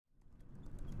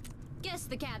Guess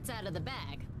the cat's out of the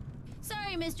bag.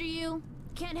 Sorry, Mr. Yu.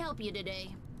 Can't help you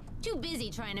today. Too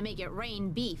busy trying to make it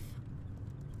rain beef.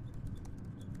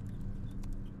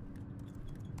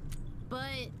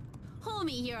 But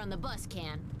homie here on the bus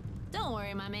can. Don't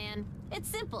worry, my man. It's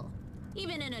simple.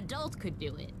 Even an adult could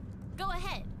do it. Go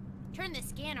ahead. Turn the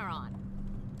scanner on.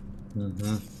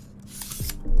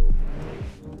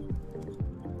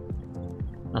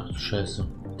 Ach du Scheiße.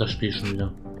 Das Spiel schon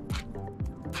wieder.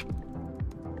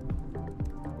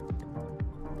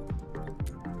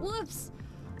 Whoops.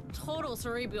 Total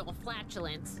cerebral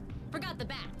flatulence. Forgot the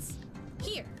bats.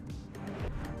 Here.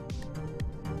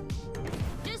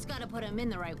 Just gotta put them in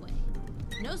the right way.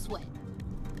 No sweat.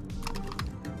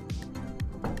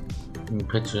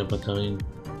 Petria Batterien.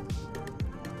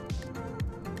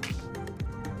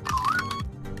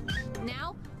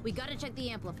 Now, we gotta check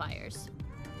the amplifiers.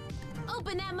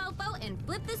 Open that mofo and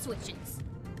flip the switches.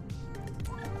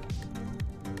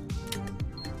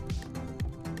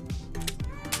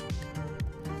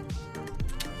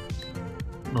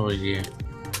 Oh je.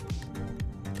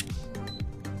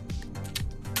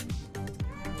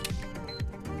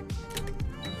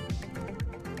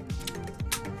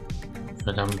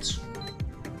 Verdammt.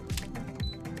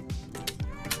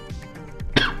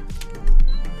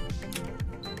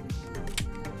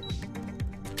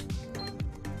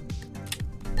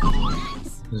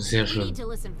 Sehr schön.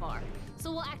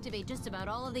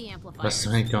 Was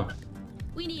zum Henker?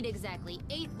 We need exactly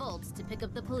 8 volts to pick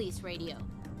up the police radio.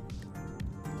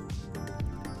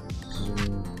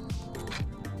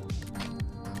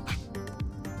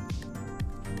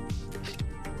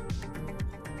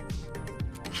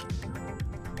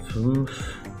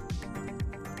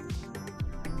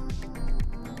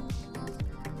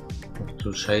 Ach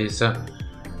du Scheiße.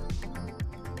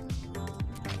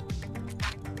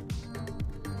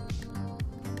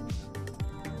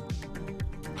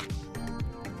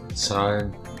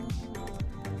 Zahlen.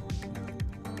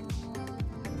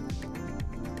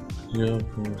 4,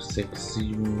 5, 6,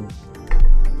 7,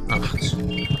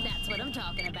 8. That's what I'm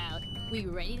talking about. We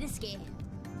ready to skate?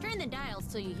 Turn the dials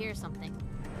till you hear something.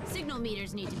 Signal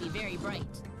meters need to be very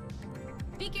bright.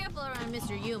 Be careful around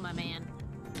Mr. Yu, my man.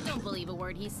 Don't believe a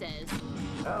word he says.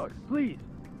 Alex, please.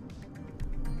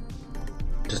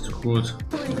 Das ist doch gut.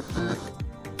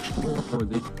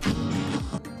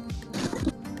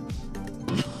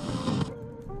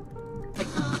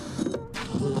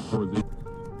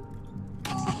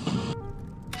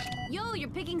 Yo, you're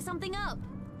picking something up.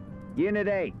 Unit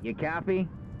 8, you copy?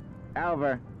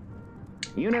 Over.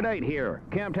 Unit 8 here,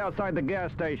 camped outside the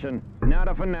gas station.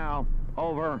 Nada for now.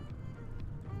 Over.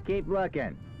 Keep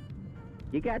looking.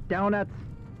 You got donuts?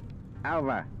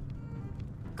 Over.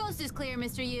 Coast is clear,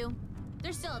 Mr. Yu.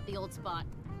 They're still at the old spot.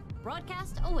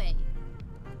 Broadcast away.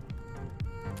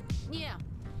 Yeah,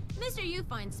 Mr. Yu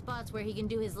finds spots where he can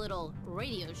do his little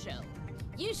radio show.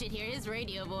 You should hear his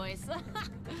radio voice.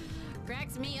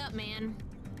 Cracks me up, man.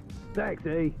 Thanks,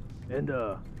 A. And,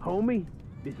 homie,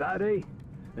 beside A,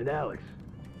 and Alex.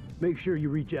 Make sure you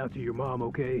reach out to your mom,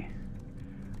 okay?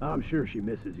 I'm sure she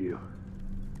misses you.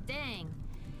 Dang.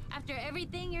 After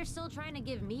everything, you're still trying to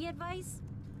give me advice?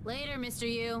 Later,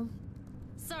 Mr. Yu.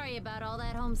 Sorry about all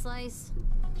that, home slice.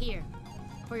 Here,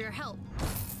 for your help.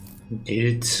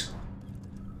 Gilt.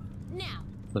 Now,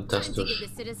 time to Fantastisch. give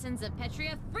the citizens of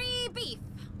Petria free beef.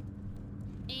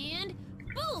 And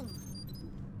boom!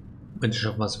 Mensch,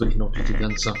 schaffen wir es wirklich noch durch die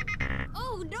Grenze.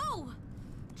 Oh no!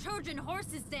 Trojan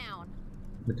horse is down.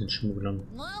 Mit den Schmugglern.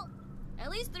 Well,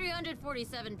 at least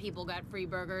 347 people got free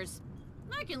burgers.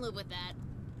 I can live with that.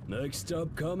 Next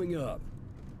stop coming up.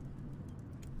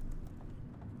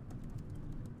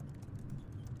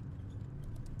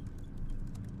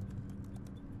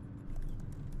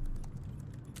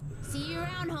 See you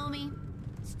around, homie.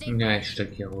 Stay Ja, fresh. ich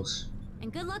steig hier raus.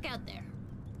 And good luck out there.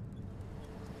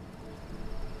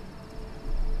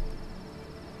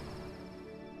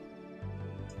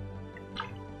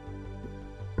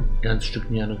 Ganz Stück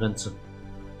näher an der Grenze.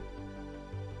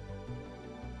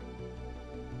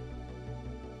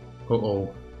 Oh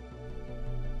oh.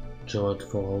 Schaut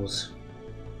voraus.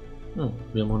 Oh,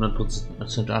 wir haben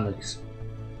 100% Alex.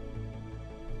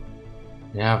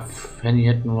 Ja, Fanny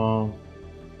hätten wir...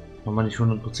 Haben wir nicht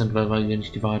 100%, weil wir ja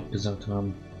nicht die Wahrheit gesagt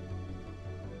haben.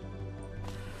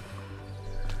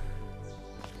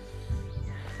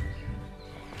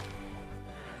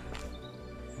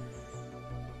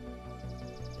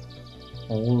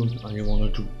 All I wanna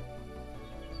do.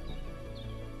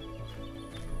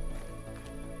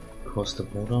 Cross the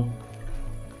border.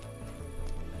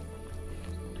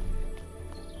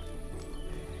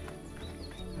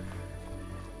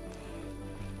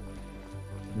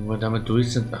 Wenn wir damit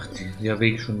durch sind, ach, der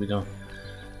Weg schon wieder.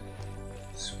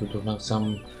 Es wird doch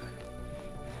langsam.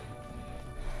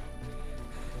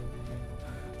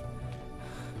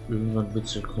 Irgendwann wird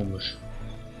es ja komisch.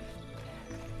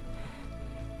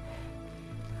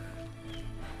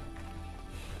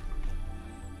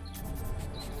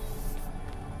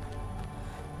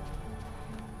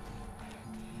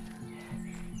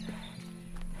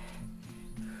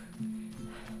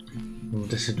 Wenn wir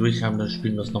das hier durch haben, dann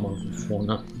spielen wir es nochmal von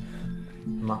vorne.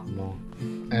 Machen wir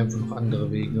einfach noch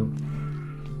andere Wege.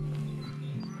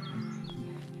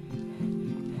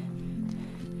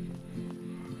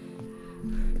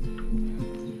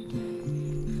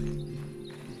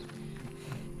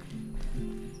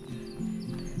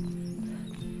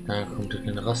 Da kommt der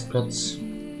kleine Rastplatz.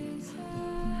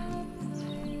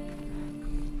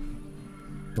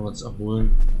 Können wir uns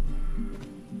abholen.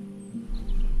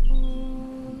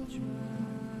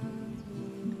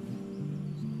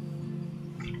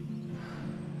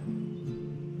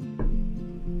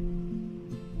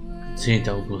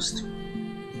 August.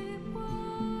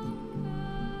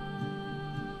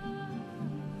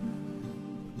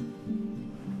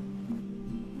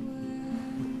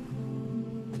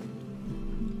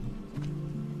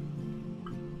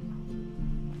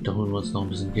 Da holen wir uns noch ein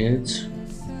bisschen Geld.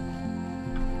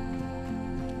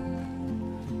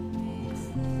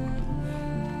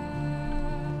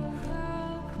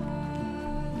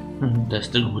 Das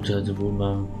ist der gute alte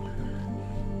Wohnwagen.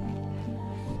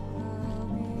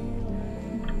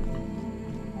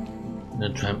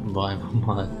 Dann trampen wir einfach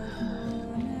mal.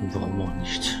 Und warum auch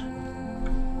nicht?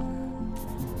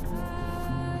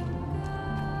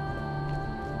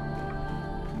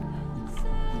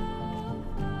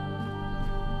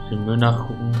 Den Müll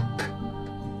nachgucken.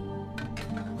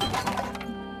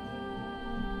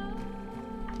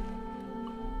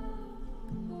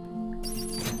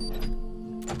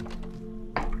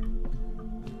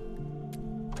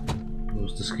 Wo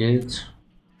ist das Geld?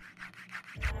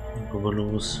 Dann kommen wir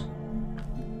los.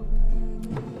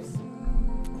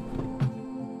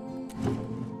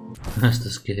 Das ist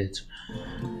das Geld.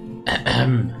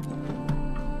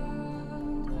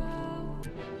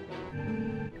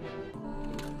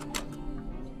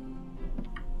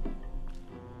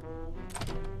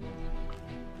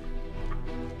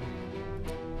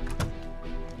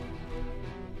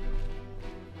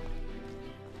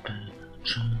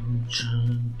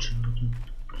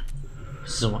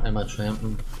 So, einmal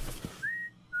trampen.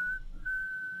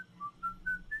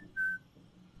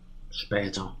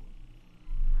 Später.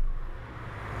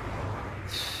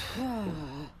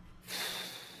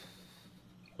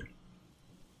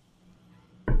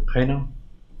 Keiner?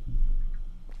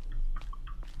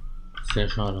 Sehr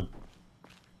schade.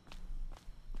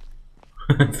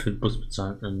 Für den Bus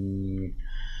bezahlt?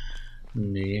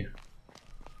 Nee.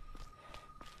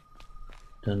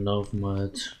 Dann laufen wir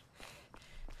halt.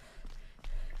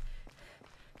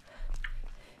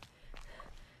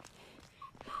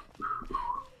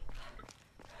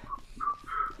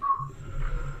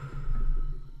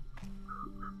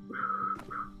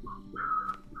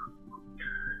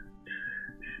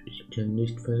 Ich kann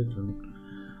nicht helfen.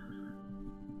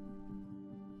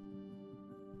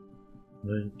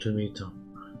 9 Kilometer.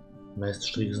 Meiste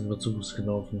Strecke sind wir zu Fuß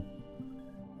gelaufen.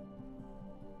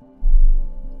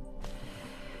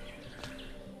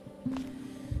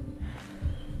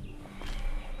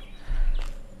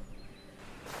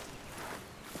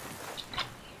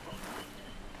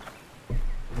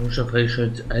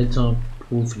 Freiheit, alter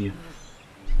Profi.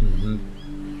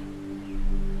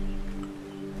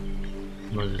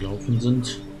 Mal gelaufen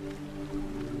sind.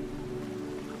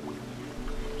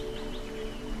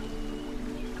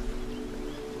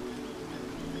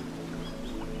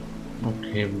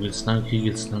 Okay, wo geht's lang? Hier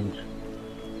geht's lang.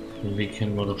 Den Weg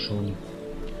kennen wir doch schon.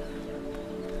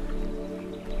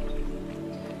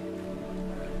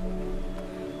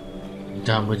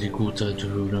 Da haben wir die gute alte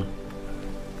Höhle.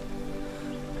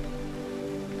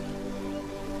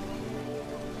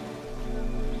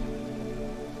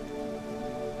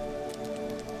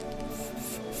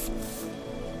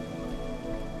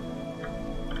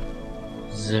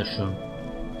 Sehr schön.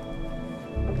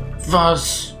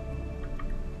 Was?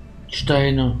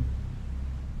 Steine.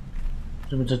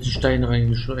 Damit hat die Steine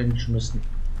reingeschmissen.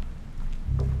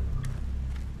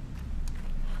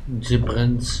 Und sie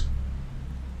brennt.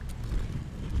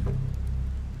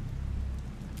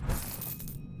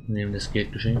 Nehmen das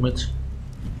Geldgeschenk mit.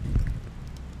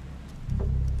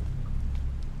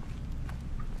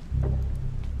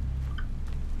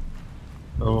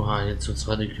 Oha, jetzt wird's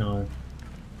radikal.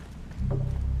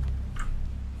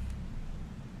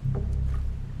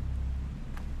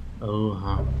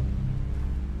 Oha.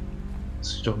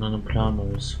 Das sieht doch nach einem Plan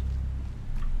aus.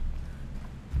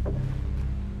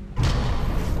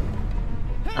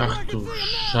 Ach du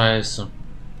Scheiße.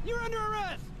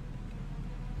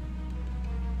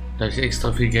 Da ich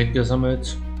extra viel Geld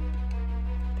gesammelt.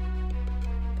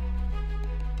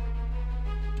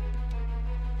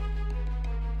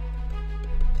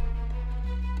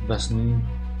 Was nun?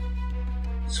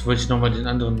 Jetzt wollte ich nochmal den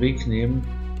anderen Weg nehmen.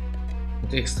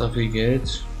 Mit extra viel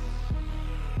Geld.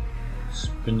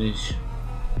 Jetzt bin ich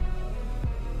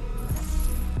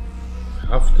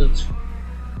verhaftet.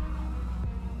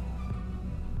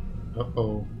 Oh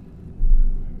oh.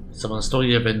 Das ist aber ein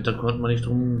Story-Event, da konnte man nicht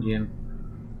rumgehen.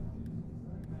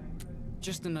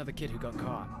 Just another kid who got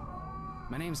caught.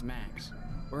 My name's Max.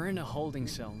 We're in a holding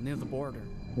cell near the border.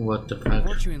 What the I fuck?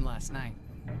 brought you in last night.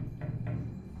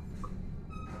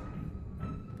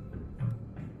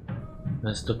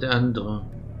 Das ist doch der andere.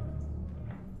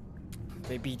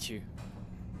 They beat you.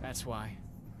 That's why.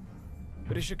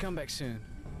 But it should come back soon.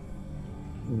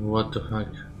 What the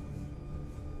fuck?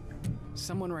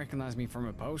 Someone recognized me from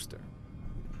a poster.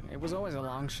 It was always a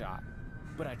long shot,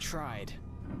 but I tried.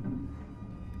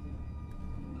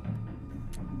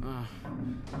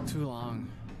 Too long.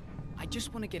 I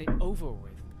just want to get it over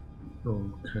with.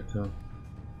 Oh, Kacke.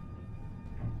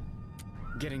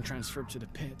 Getting transferred to the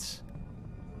pits.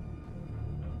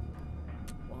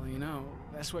 Well, you know,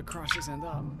 that's where crosses end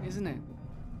up, isn't it?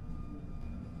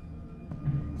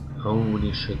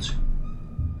 Holy shit.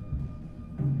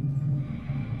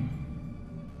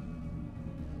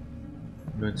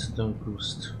 Let's don't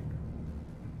boost.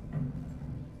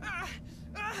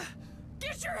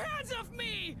 Get your hands off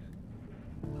me!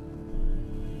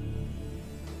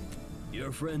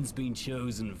 Your friend's been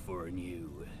chosen for a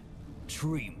new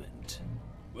treatment.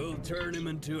 We'll turn him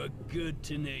into a good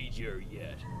teenager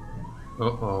yet.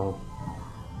 Oh.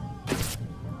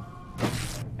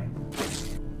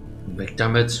 Weg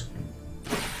damit.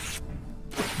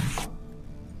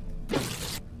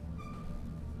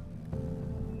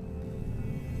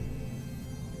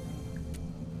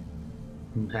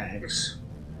 Max.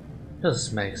 Das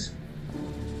ist Max.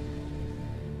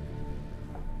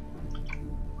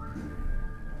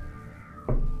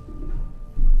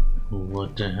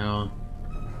 What the hell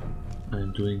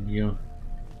I'm doing here?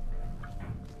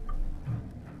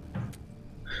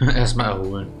 Erstmal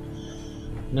erholen.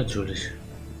 Natürlich.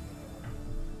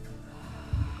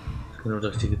 Genau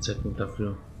der richtige Zeitpunkt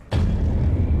dafür.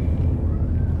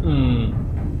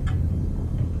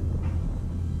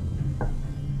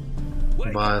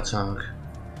 Wahltag.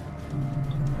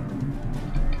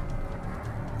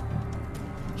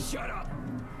 Shut up!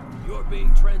 You're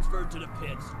being transferred to the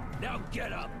pits. Now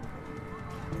get up!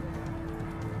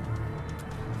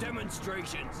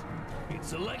 Demonstrations.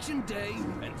 It's election day,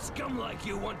 and scum like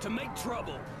you want to make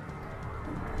trouble.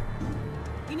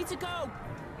 You need to go!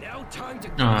 Now time to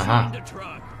get you in the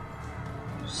truck.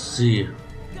 Sie.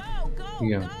 Go!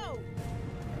 Hier.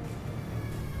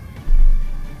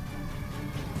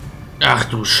 Ach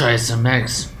du Scheiße,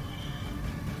 Max.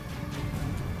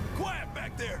 Quiet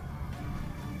back there.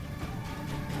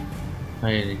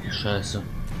 Heilige Scheiße.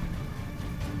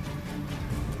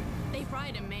 They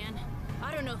fried him, man.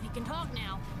 I don't know if he can talk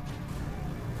now.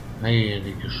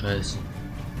 Heilige Scheiße.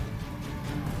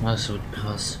 Das wird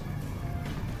krass.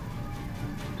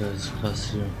 Das ist krass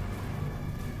hier.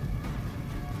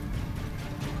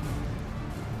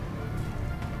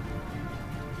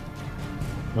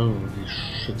 Holy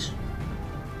shit.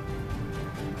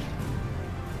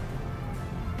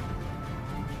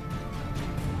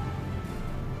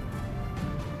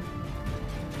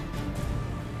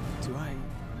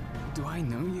 Do I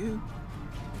know you?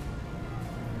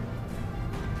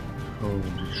 Holy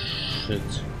shit.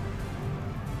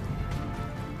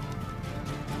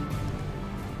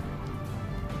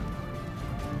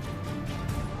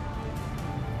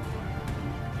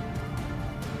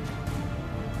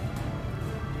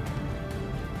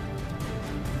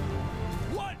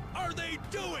 What are they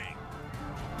doing?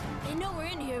 They know we're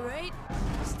in here, right?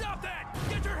 Stop that!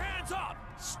 Get your hands up!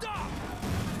 Stop!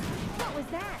 What was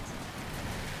that?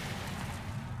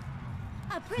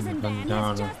 A prison Van van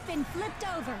has Dalen. just been flipped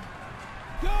over.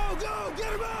 Go!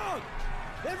 Get him out!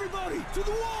 Everybody, to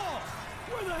the wall!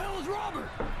 Where the hell is Robert?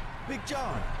 Big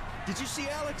John, did you see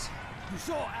Alex? You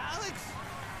saw Alex?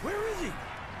 Where is he?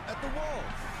 At the wall.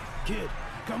 Kid,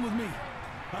 come with me.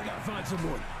 I gotta find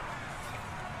someone.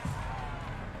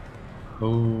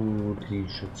 Holy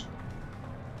shit.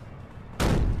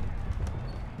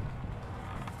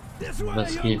 This way,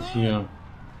 Was young geht lad. hier?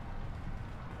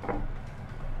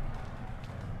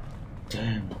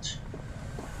 Damn it.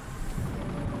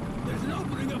 There's an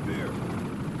opening up here.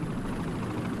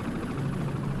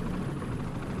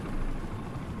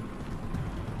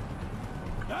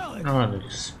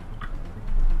 Alex.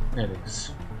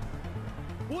 Alex.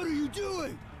 What are you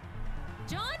doing?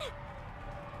 John?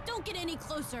 Don't get any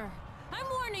closer. I'm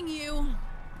warning you.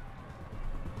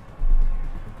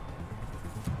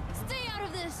 Stay out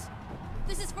of this.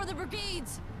 This is for the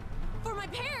brigades. For my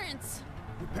parents.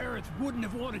 Your parents wouldn't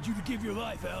have wanted you to give your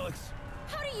life, Alex.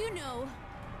 How do you know?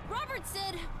 Robert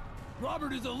said...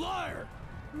 Robert is a liar!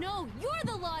 No, you're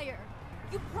the liar.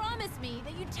 You promised me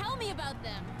that you'd tell me about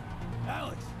them.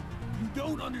 Alex, you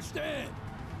don't understand.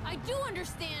 I do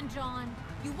understand, John.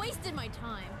 You wasted my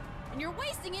time. And you're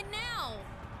wasting it now.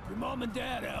 Your mom and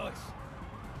dad, Alex.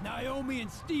 Naomi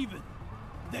and Steven.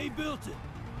 They built it.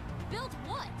 Built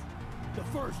what? The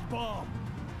first bomb.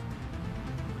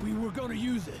 We were gonna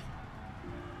use it.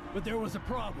 But there was a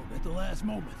problem at the last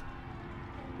moment.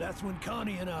 That's when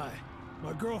Connie and I,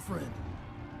 my girlfriend,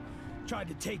 tried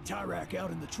to take Tyrak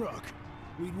out in the truck.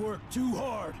 We'd worked too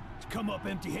hard to come up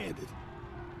empty-handed.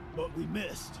 But we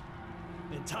missed.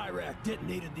 And Tyrak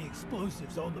detonated the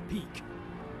explosives on the peak.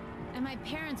 And my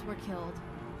parents were killed.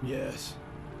 Yes.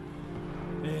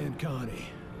 And Connie.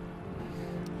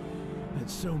 And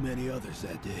so many others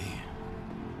that day.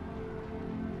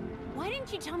 Why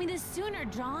didn't you tell me this sooner,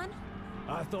 John?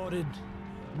 I thought it'd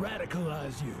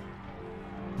radicalize you.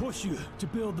 Push you to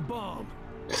build the bomb.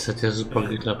 Das hat ja super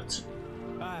geklappt.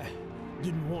 I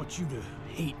didn't want you to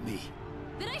hate me.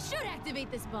 Then I should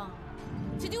activate this bomb.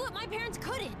 To do what my parents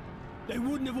couldn't. They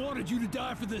wouldn't have wanted you to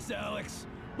die for this, Alex.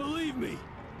 Believe me.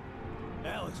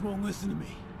 Alex won't listen to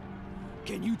me.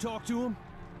 Can you talk to him?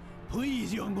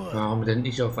 Please, young blood. Warum denn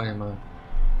ich auf einmal?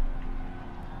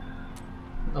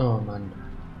 Oh Mann.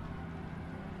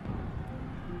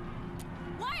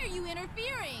 Why are you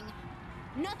interfering?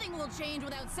 Nothing will change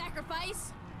without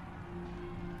sacrifice.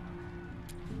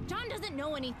 John doesn't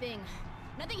know anything.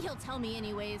 Nothing he'll tell me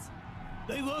anyways.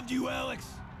 They loved you, Alex.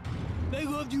 They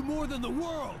loved you more than the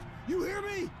world. You hear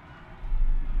me?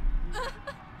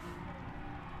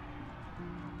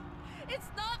 It's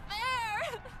not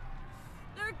fair!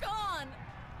 They're gone!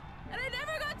 And I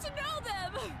never got to know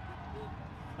them!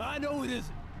 I know it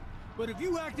isn't. But if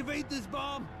you activate this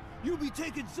bomb, you'll be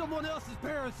taking someone else's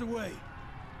parents away.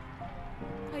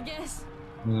 I guess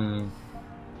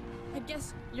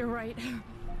you're right.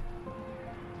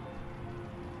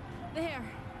 There.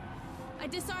 I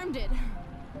disarmed it.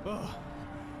 Oh,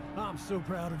 I'm so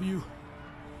proud of you.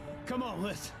 Come on,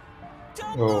 let's...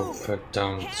 Don't Oh, move!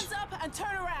 verdammt. Hands up and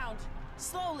turn around.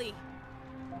 Slowly.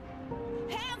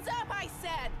 Hands up, I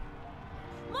said!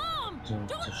 Mom!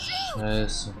 Don't shoot!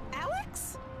 Scheiße.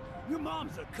 Alex? Your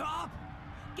mom's a cop?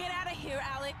 Get out of here,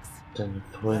 Alex. Deine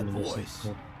Freundin That ist voice.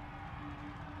 nicht.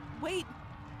 Wait.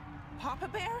 Papa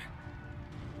Bear?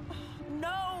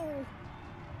 No!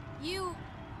 You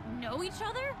know each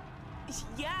other?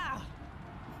 Yeah.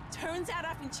 Turns out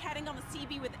I've been chatting on the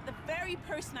CB with the very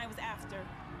person I was after.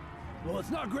 Well,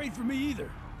 it's not great for me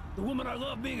either. The woman I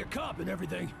love being a cop and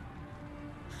everything.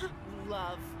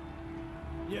 Love.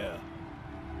 Yeah.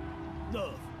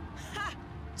 Love. Ha!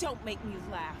 Don't make me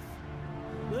laugh.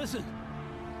 Listen,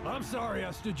 I'm sorry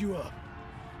I stood you up.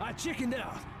 I chickened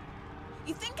out.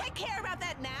 You think I care about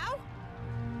that now?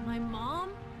 My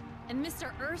mom and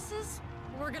Mr. Ursus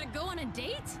were gonna go on a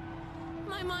date?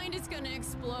 My mind is gonna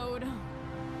explode.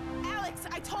 Alex,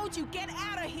 I told you, get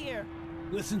out of here!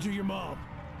 Listen to your mom.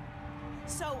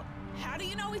 So, how do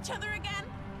you know each other again?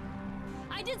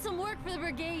 I did some work for the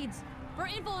brigades, for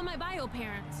info on my bio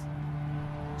parents.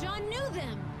 John knew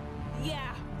them.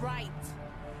 Yeah, right.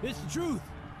 It's the truth.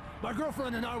 My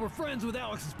girlfriend and I were friends with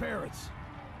Alex's parents.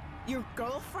 Your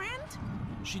girlfriend?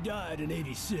 She died in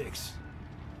 '86.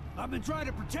 I've been trying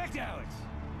to protect Alex.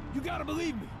 You gotta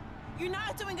believe me. You're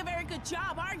not doing a very good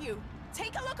job, are you?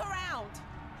 Take a look around.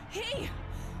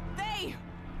 They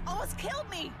almost killed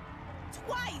me.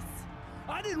 Twice.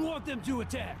 I didn't want them to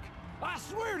attack. I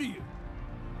swear to you.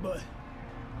 But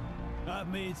I've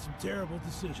made some terrible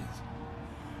decisions.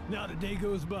 Not a day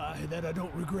goes by that I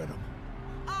don't regret them.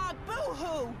 Ah,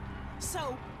 boo-hoo.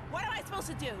 So, what am I supposed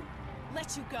to do?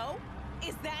 Let you go?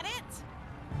 Is that it?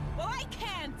 Well, I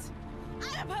can't.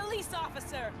 I'm a police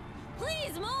officer.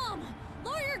 Please, Mom!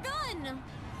 Lower your gun!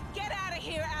 Get out of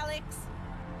here, Alex.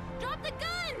 Drop the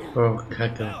gun! Oh,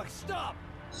 Kacke. Alex, stop!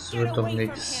 Es Get wird doch away from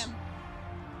nix. him.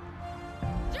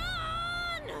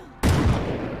 John!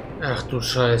 Ach du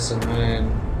Scheiße,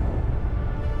 nein.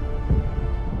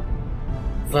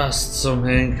 Was zum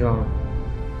Henker?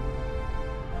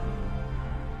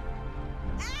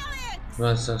 Alex!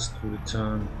 Was hast du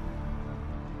getan?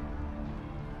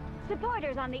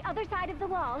 Supporters on the other side of the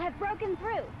wall have broken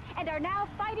through and are now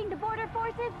fighting the border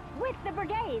forces with the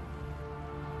brigades.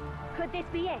 Could this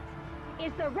be it?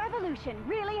 Is the revolution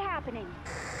really happening?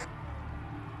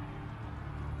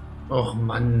 Och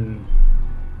Mann.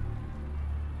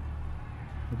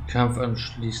 Kampf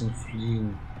anschließend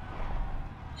fliehen.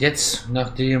 Jetzt,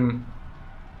 nachdem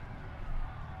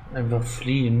einfach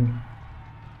fliehen.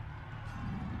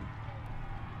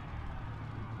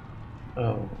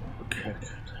 Oh,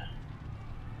 Kacke.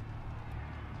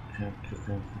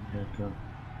 Kacke.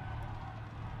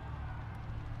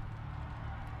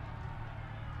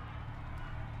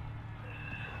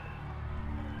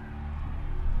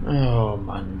 Oh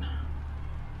Mann.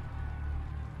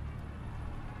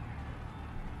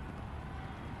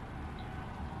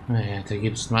 Naja, da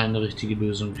gibt es nur eine richtige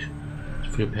Lösung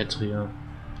für Petria.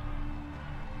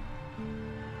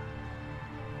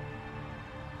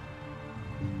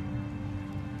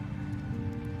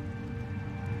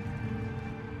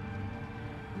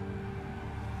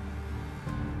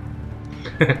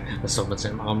 Was ist doch mit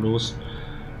seinem Arm los?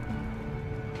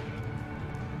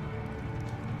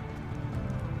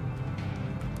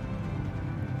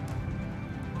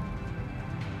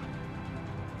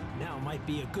 Now might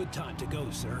be a good time to go,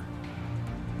 sir.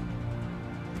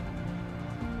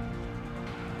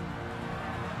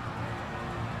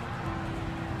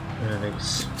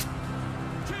 Alex.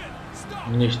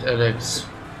 Nicht Alex.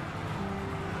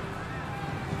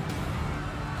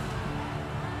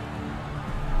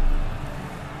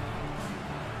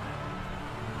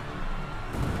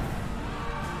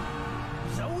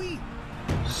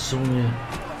 Zoe.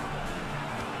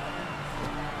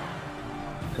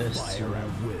 Da ist sie. Fire at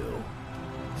will.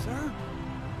 Sir?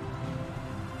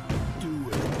 Do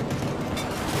it.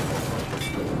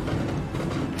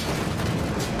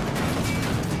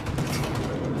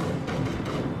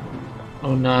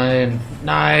 Oh nein,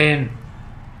 nein!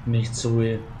 Nicht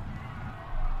Zoe.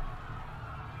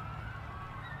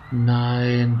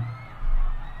 Nein.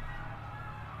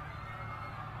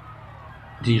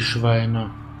 Die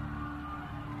Schweine.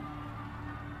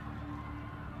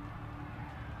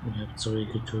 Ihr habt Zoe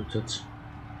getötet.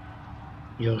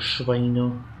 Ihr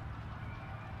Schweine.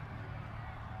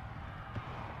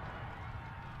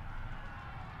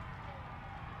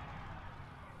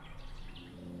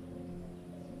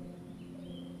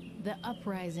 The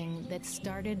uprising that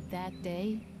started that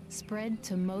day spread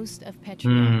to most of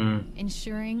Petria,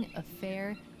 ensuring a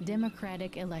fair,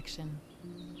 democratic election.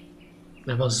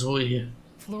 Aber Zoe.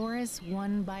 Flores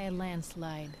won by a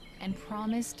landslide and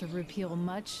promised to repeal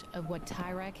much of what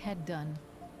Tyrak had done.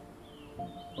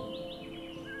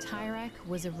 Tyrak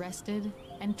was arrested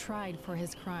and tried for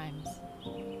his crimes.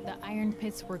 The iron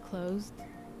pits were closed,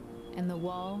 and the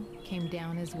wall came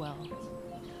down as well.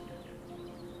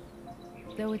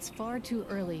 Though it's far too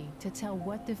early to tell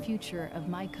what the future of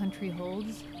my country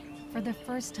holds, for the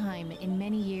first time in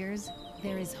many years,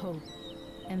 there is hope.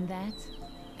 And that,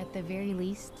 at the very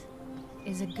least,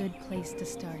 is a good place to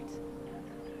start.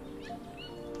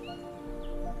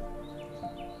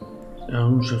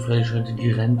 Vielleicht heute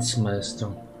die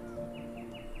Grenzmeister.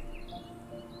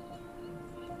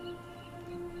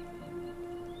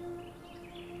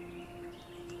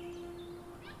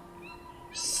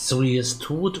 Zoe ist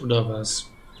tot oder was?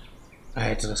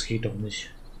 Alter, das geht doch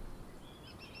nicht.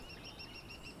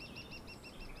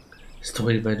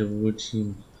 Story bei der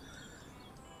Team.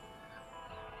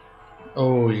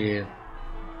 Oh je.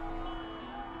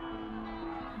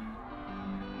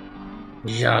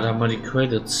 Ja, da mal die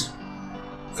Credits.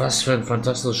 Was für ein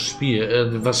fantastisches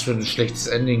Spiel. Was für ein schlechtes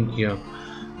Ending hier.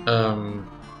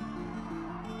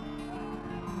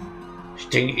 Ich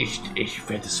denke, ich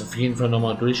werde es auf jeden Fall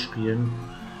nochmal durchspielen.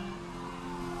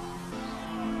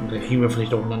 Und da kriegen wir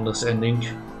vielleicht auch ein anderes Ending.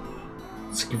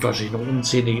 Es gibt wahrscheinlich noch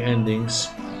unzählige Endings.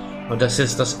 Aber das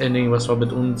ist das Ending, was wir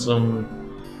mit unserem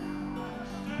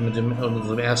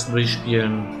ersten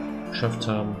Durchspielen geschafft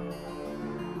haben.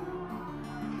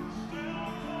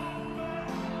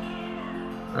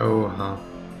 Oha.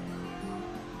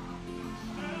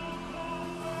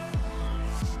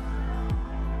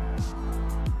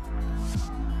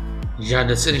 Ja,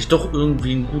 letztendlich doch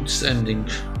irgendwie ein gutes Ending.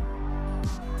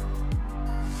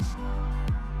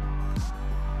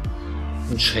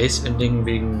 Ein Scheiß-Ending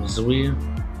wegen Zoe.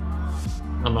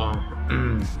 Aber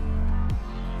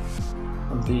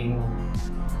und wegen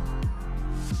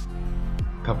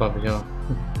Papa Bär.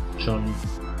 Schon.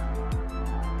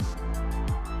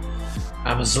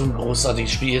 Aber so ein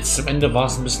großartiges Spiel. Jetzt zum Ende war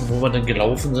es ein bisschen, wo wir dann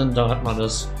gelaufen sind. Da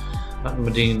hatten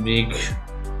wir den Weg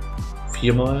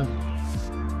 4-mal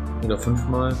oder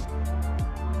 5-mal.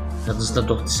 Hat es dann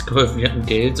doch nicht geholfen. Wir hatten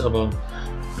Geld, aber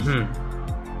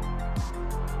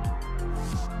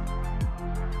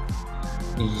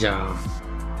ja.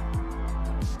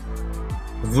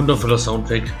 Wundervoller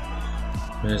Soundtrack.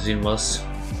 Wir sehen was.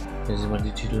 Hier sehen wir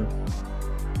die Titel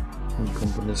und die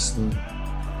Komponisten.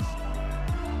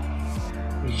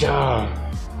 Ja.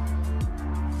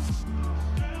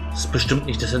 Das ist bestimmt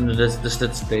nicht das Ende des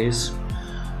Let's Plays.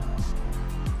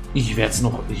 Ich werde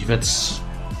es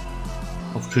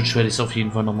auf Twitch werde ich es auf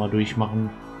jeden Fall nochmal durchmachen.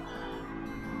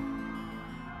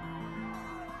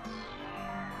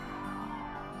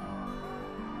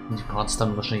 Und die Parts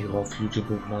dann wahrscheinlich auch auf YouTube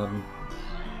hochladen.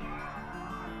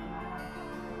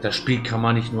 Das Spiel kann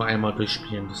man nicht nur einmal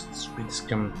durchspielen. Das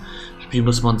Spiel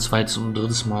muss man ein zweites und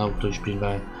drittes Mal auch durchspielen,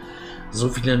 weil so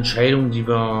viele Entscheidungen, die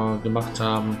wir gemacht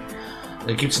haben,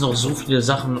 da gibt es noch so viele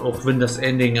Sachen, auch wenn das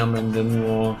Ending am Ende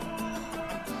nur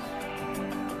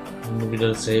wieder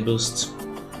dasselbe ist,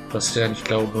 was ich ja nicht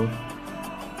glaube.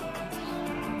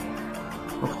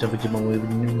 Ach, da wird immer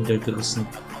wieder gerissen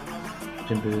auf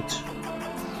dem Bild.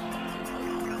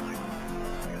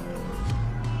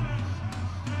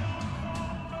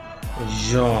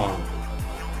 Ja.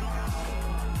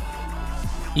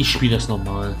 Ich spiele das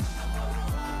nochmal.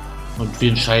 Und wir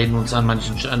entscheiden uns an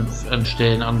manchen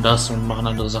Stellen anders und machen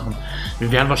andere Sachen.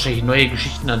 Wir werden wahrscheinlich neue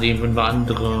Geschichten erleben, wenn wir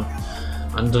andere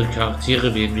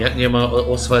Charaktere wählen. Wir hatten ja mal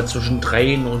Auswahl zwischen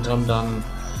 3 und haben dann,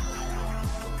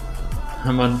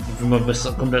 wenn wir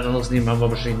was komplett anderes nehmen, haben wir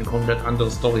wahrscheinlich eine komplett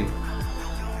andere Story.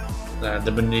 Da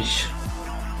bin ich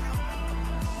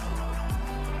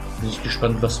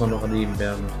gespannt, was wir noch erleben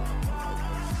werden.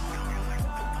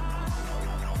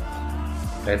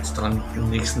 Jetzt dran im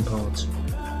nächsten Part.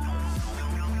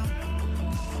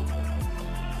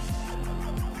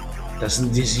 Das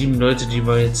sind die 7 Leute, die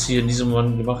wir jetzt hier in diesem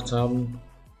Run gemacht haben.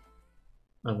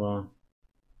 Aber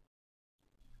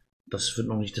das wird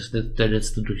noch nicht der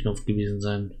letzte Durchlauf gewesen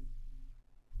sein.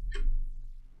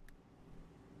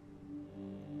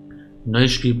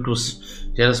 Neues Spiel plus.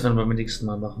 Ja, das werden wir beim nächsten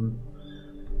Mal machen.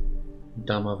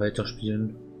 Da mal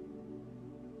weiterspielen.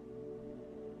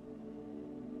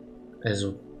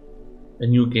 Also, A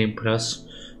New Game Plus,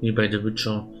 wie bei The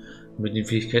Witcher, mit den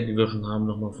Fähigkeiten, die wir schon haben,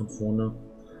 nochmal von vorne.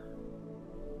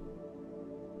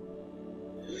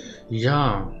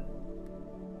 Ja.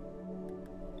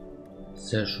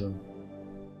 Sehr schön.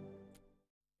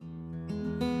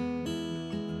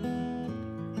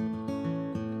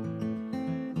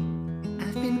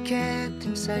 I've been kept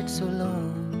inside so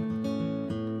long.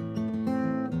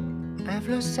 I've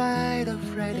lost sight of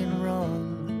right and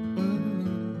wrong.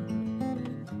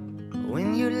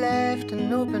 When you left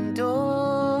an open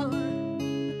door,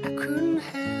 I couldn't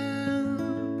help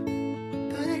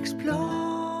but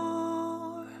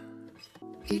explore.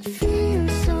 It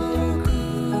feels so